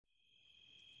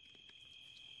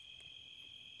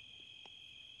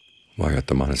While you're at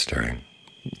the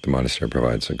monastery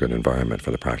provides a good environment for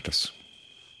the practice.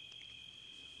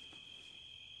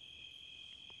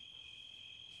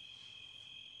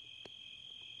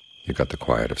 You've got the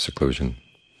quiet of seclusion.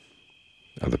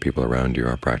 Other people around you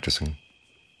are practicing.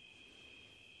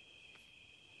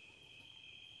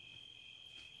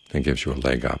 It gives you a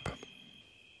leg up.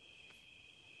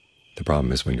 The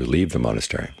problem is when you leave the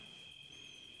monastery,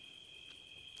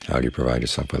 how do you provide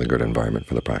yourself with a good environment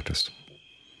for the practice?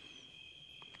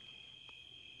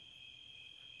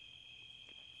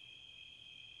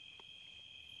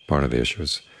 Part of the issue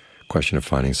is a question of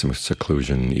finding some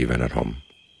seclusion even at home.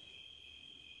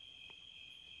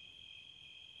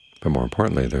 But more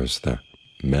importantly, there's the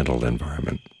mental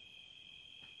environment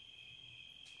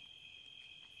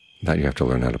that you have to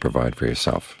learn how to provide for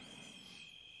yourself.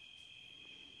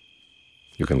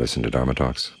 You can listen to Dharma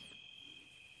talks.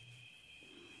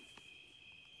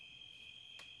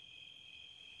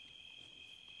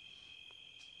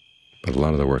 But a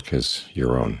lot of the work is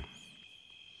your own.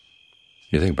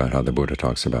 You think about how the Buddha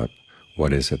talks about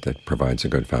what is it that provides a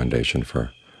good foundation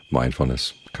for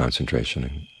mindfulness, concentration,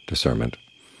 and discernment.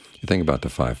 You think about the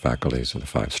 5 faculties or the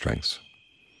 5 strengths.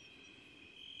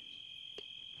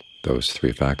 Those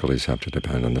 3 faculties have to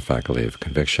depend on the faculty of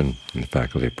conviction and the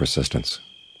faculty of persistence.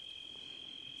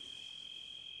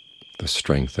 The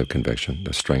strength of conviction,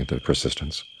 the strength of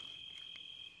persistence.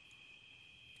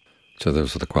 So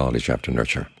those are the qualities you have to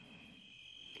nurture.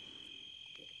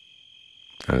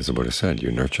 And as the Buddha said, you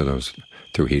nurture those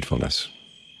through heedfulness.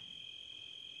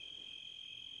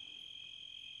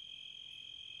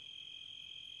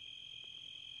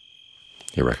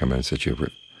 He recommends that you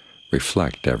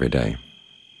reflect every day,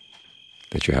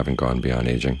 that you haven't gone beyond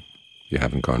aging, you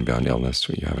haven't gone beyond illness,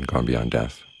 you haven't gone beyond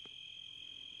death.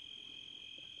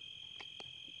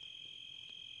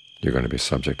 You're going to be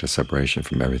subject to separation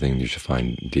from everything you should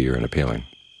find dear and appealing.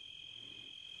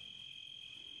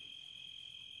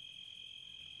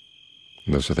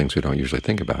 And those are things we don't usually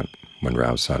think about when we're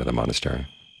outside of the monastery.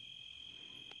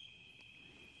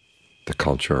 The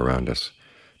culture around us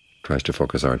tries to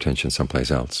focus our attention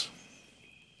someplace else.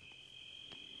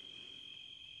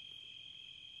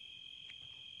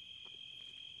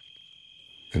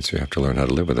 And so you have to learn how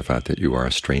to live with the fact that you are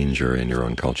a stranger in your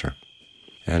own culture,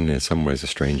 and in some ways a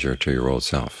stranger to your old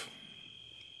self,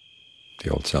 the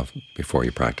old self before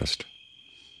you practiced.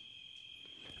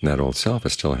 And that old self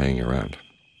is still hanging around.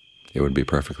 It would be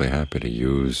perfectly happy to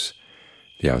use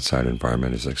the outside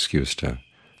environment as an excuse to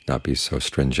not be so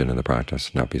stringent in the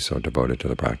practice, not be so devoted to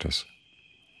the practice.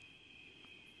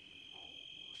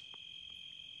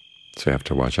 So you have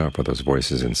to watch out for those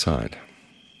voices inside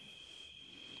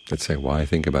that say, why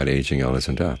think about aging, illness,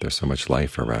 and death? There's so much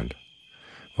life around.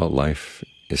 Well, life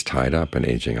is tied up in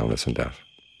aging, illness, and death.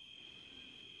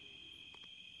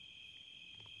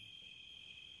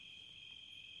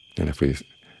 And if we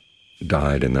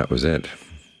died and that was it,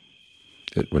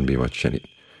 it wouldn't be much you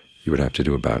would have to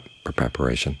do about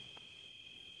preparation.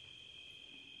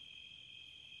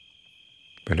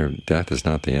 But death is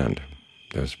not the end.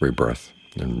 There's rebirth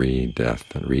and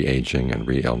re-death and re-aging and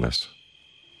re-illness.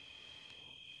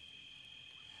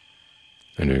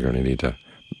 And you're going to need to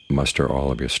muster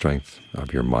all of your strength,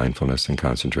 of your mindfulness and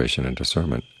concentration and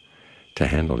discernment to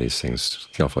handle these things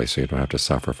skillfully so you don't have to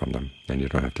suffer from them, and you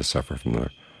don't have to suffer from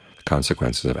the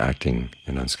consequences of acting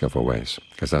in unskillful ways,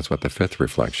 because that's what the 5th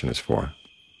reflection is for,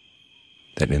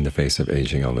 that in the face of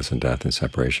aging, illness, and death and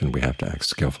separation, we have to act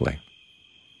skillfully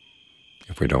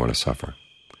if we don't want to suffer.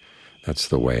 That's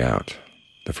the way out.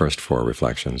 The first 4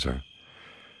 reflections are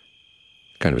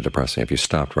kind of depressing. If you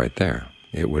stopped right there,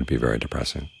 it would be very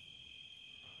depressing.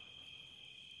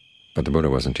 But the Buddha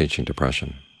wasn't teaching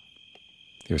depression.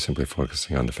 He was simply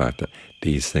focusing on the fact that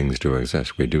these things do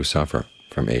exist. We do suffer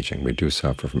from aging. We do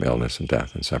suffer from illness and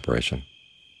death and separation.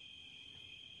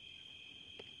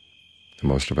 And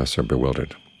most of us are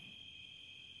bewildered.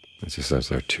 As he says,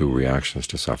 there are 2 reactions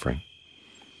to suffering.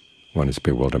 One is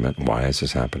bewilderment. Why is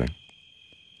this happening?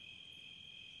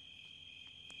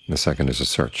 And the second is a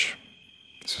search.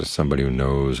 This is somebody who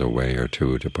knows a way or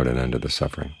two to put an end to the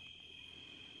suffering.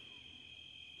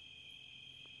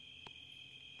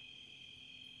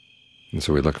 And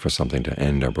so we look for something to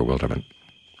end our bewilderment.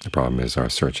 The problem is our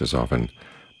search is often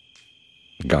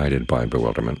guided by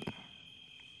bewilderment.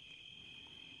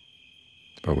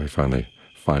 But we finally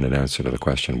find an answer to the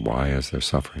question, why is there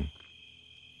suffering?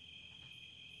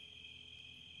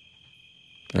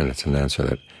 And it's an answer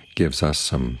that gives us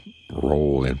some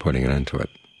role in putting an end to it.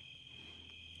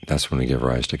 That's when we give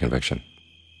rise to conviction.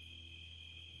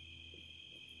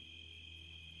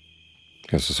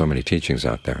 Because there's so many teachings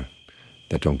out there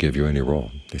that don't give you any role.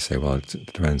 They say, well, it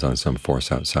depends on some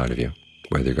force outside of you,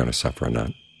 whether you're going to suffer or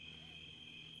not.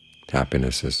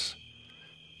 Happiness is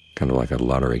kind of like a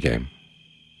lottery game.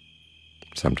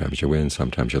 Sometimes you win,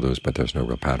 sometimes you lose, but there's no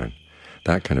real pattern.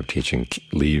 That kind of teaching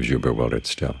leaves you bewildered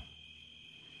still.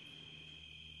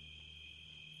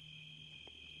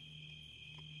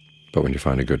 But when you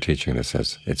find a good teaching that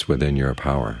says it's within your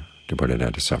power to put an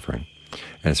end to suffering,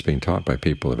 and it's being taught by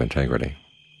people of integrity,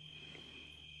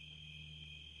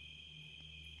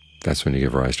 that's when you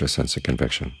give rise to a sense of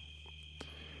conviction.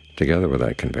 Together with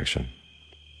that conviction,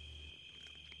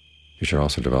 you should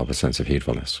also develop a sense of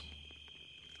heedfulness.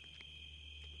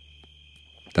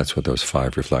 That's what those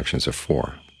 5 reflections are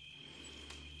for,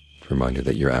 to remind you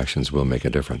that your actions will make a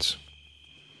difference.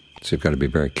 So you've got to be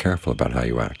very careful about how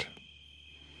you act.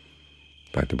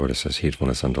 In fact, the Buddha says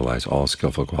heedfulness underlies all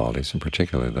skillful qualities, and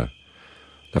particularly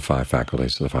the 5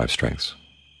 faculties, the 5 strengths.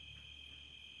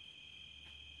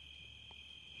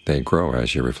 They grow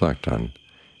as you reflect on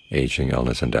aging,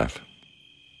 illness, and death.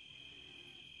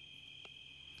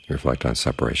 You reflect on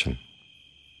separation.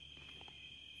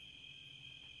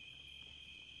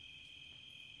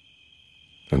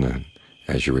 And then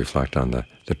as you reflect on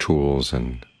the tools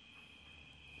and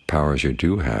powers you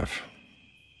do have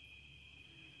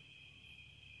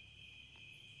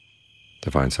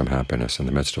to find some happiness in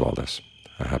the midst of all this,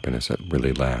 a happiness that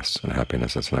really lasts, and a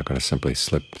happiness that's not going to simply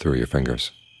slip through your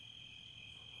fingers.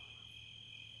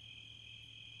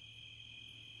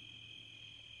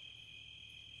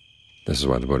 This is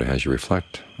why the Buddha has you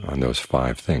reflect on those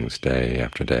 5 things day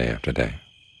after day after day.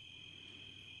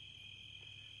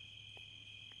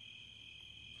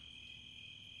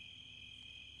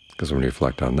 Because when you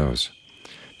reflect on those,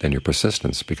 then your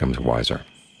persistence becomes wiser.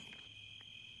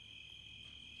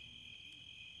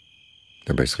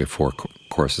 There are basically 4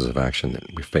 courses of action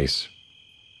that we face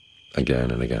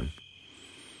again and again.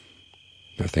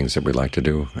 There are things that we like to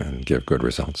do and give good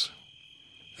results.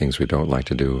 Things we don't like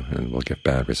to do and will get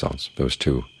bad results. Those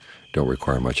 2 don't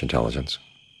require much intelligence.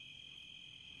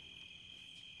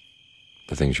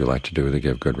 The things you like to do that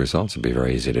give good results, it'll be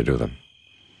very easy to do them.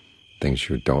 Things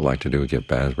you don't like to do give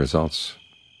bad results,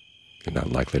 you're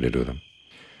not likely to do them.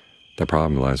 The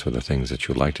problem lies with the things that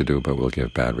you like to do but will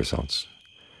give bad results,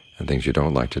 and things you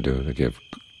don't like to do that give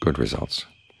good results.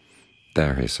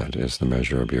 There, he said, is the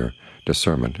measure of your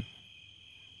discernment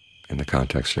in the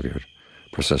context of your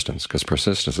persistence, because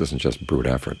persistence isn't just brute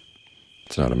effort.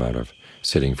 It's not a matter of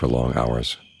sitting for long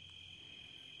hours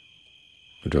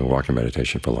or doing walking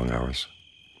meditation for long hours.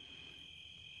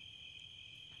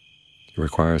 It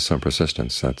requires some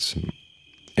persistence that's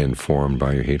informed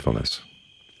by your heedfulness.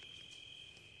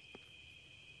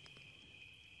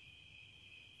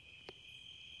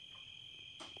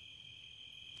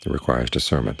 It requires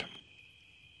discernment,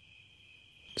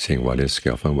 seeing what is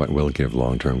skillful and what will give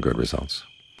long-term good results,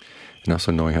 and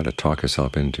also knowing how to talk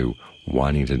yourself into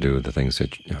wanting to do the things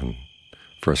that on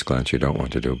first glance you don't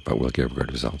want to do but will give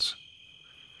good results,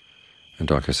 and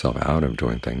talk yourself out of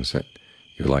doing things that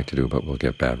you like to do but will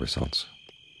give bad results,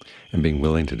 and being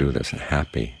willing to do this and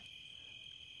happy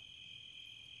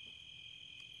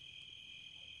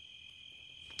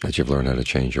that you've learned how to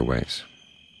change your ways.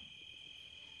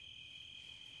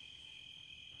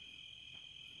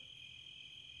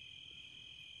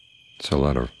 So a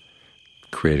lot of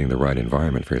creating the right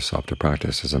environment for yourself to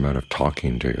practice is a matter of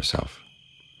talking to yourself.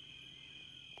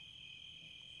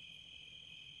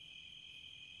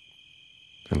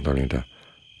 And learning to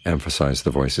emphasize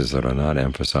the voices that are not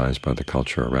emphasized by the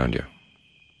culture around you.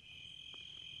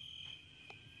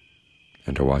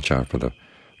 And to watch out for the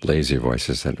lazy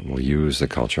voices that will use the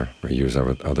culture or use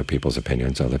other people's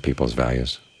opinions, other people's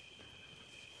values.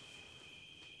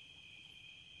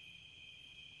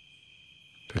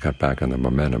 To cut back on the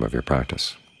momentum of your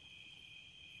practice.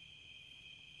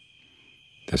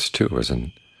 This, too, is a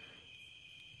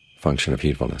function of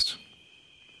heedfulness,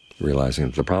 realizing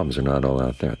that the problems are not all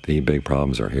out there. The big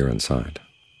problems are here inside.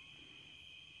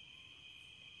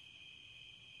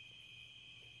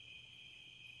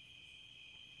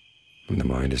 And the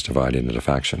mind is divided into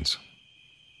factions.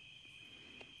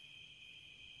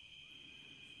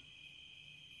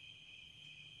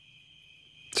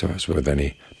 So as with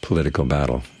any political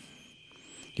battle,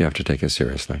 you have to take it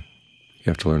seriously.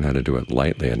 You have to learn how to do it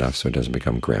lightly enough so it doesn't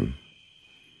become grim.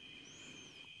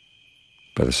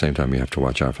 But at the same time, you have to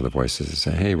watch out for the voices that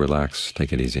say, hey, relax,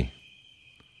 take it easy.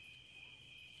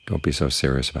 Don't be so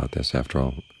serious about this. After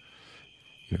all,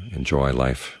 enjoy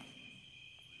life.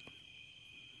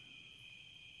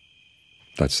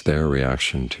 That's their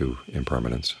reaction to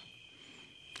impermanence.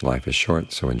 Life is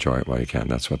short, so enjoy it while you can.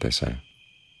 That's what they say.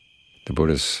 The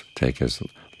Buddha's take is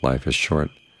life is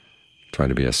short. Try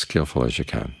to be as skillful as you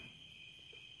can.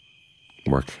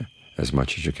 Work as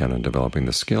much as you can on developing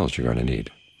the skills you're going to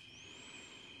need.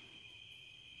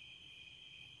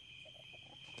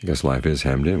 Because life is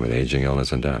hemmed in with aging,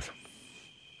 illness, and death.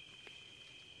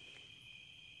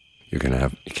 You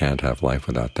can't have life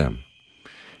without them.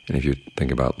 And if you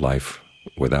think about life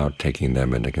without taking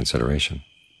them into consideration,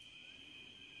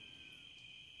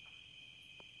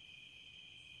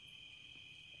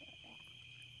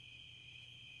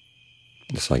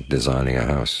 it's like designing a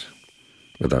house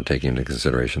without taking into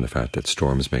consideration the fact that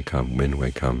storms may come, wind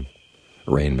may come,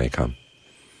 rain may come.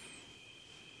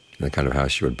 And the kind of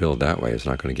house you would build that way is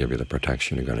not going to give you the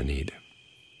protection you're going to need.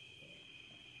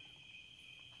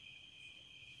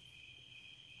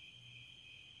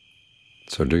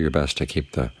 So do your best to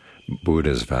keep the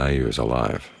Buddha's values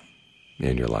alive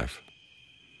in your life,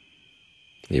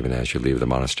 even as you leave the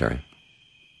monastery.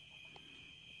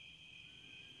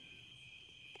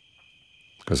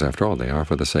 Because after all, they are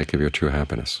for the sake of your true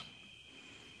happiness.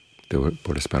 The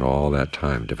Buddha spent all that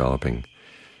time developing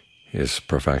his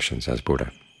perfections as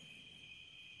Buddha.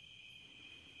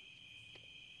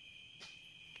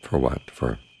 For what?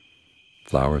 For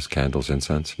flowers, candles,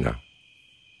 incense? No.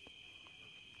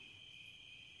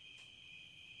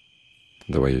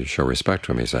 The way you show respect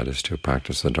to him, he said, is to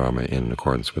practice the Dharma in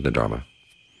accordance with the Dharma.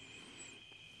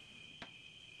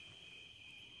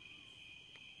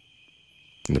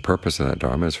 And the purpose of that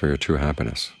Dharma is for your true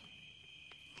happiness.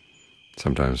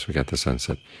 Sometimes we get the sense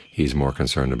that he's more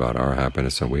concerned about our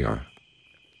happiness than we are.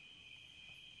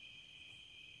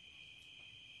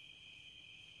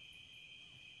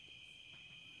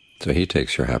 So he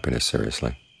takes your happiness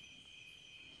seriously.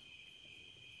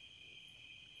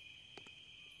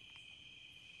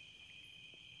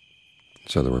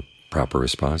 So the proper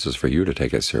response is for you to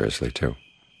take it seriously too.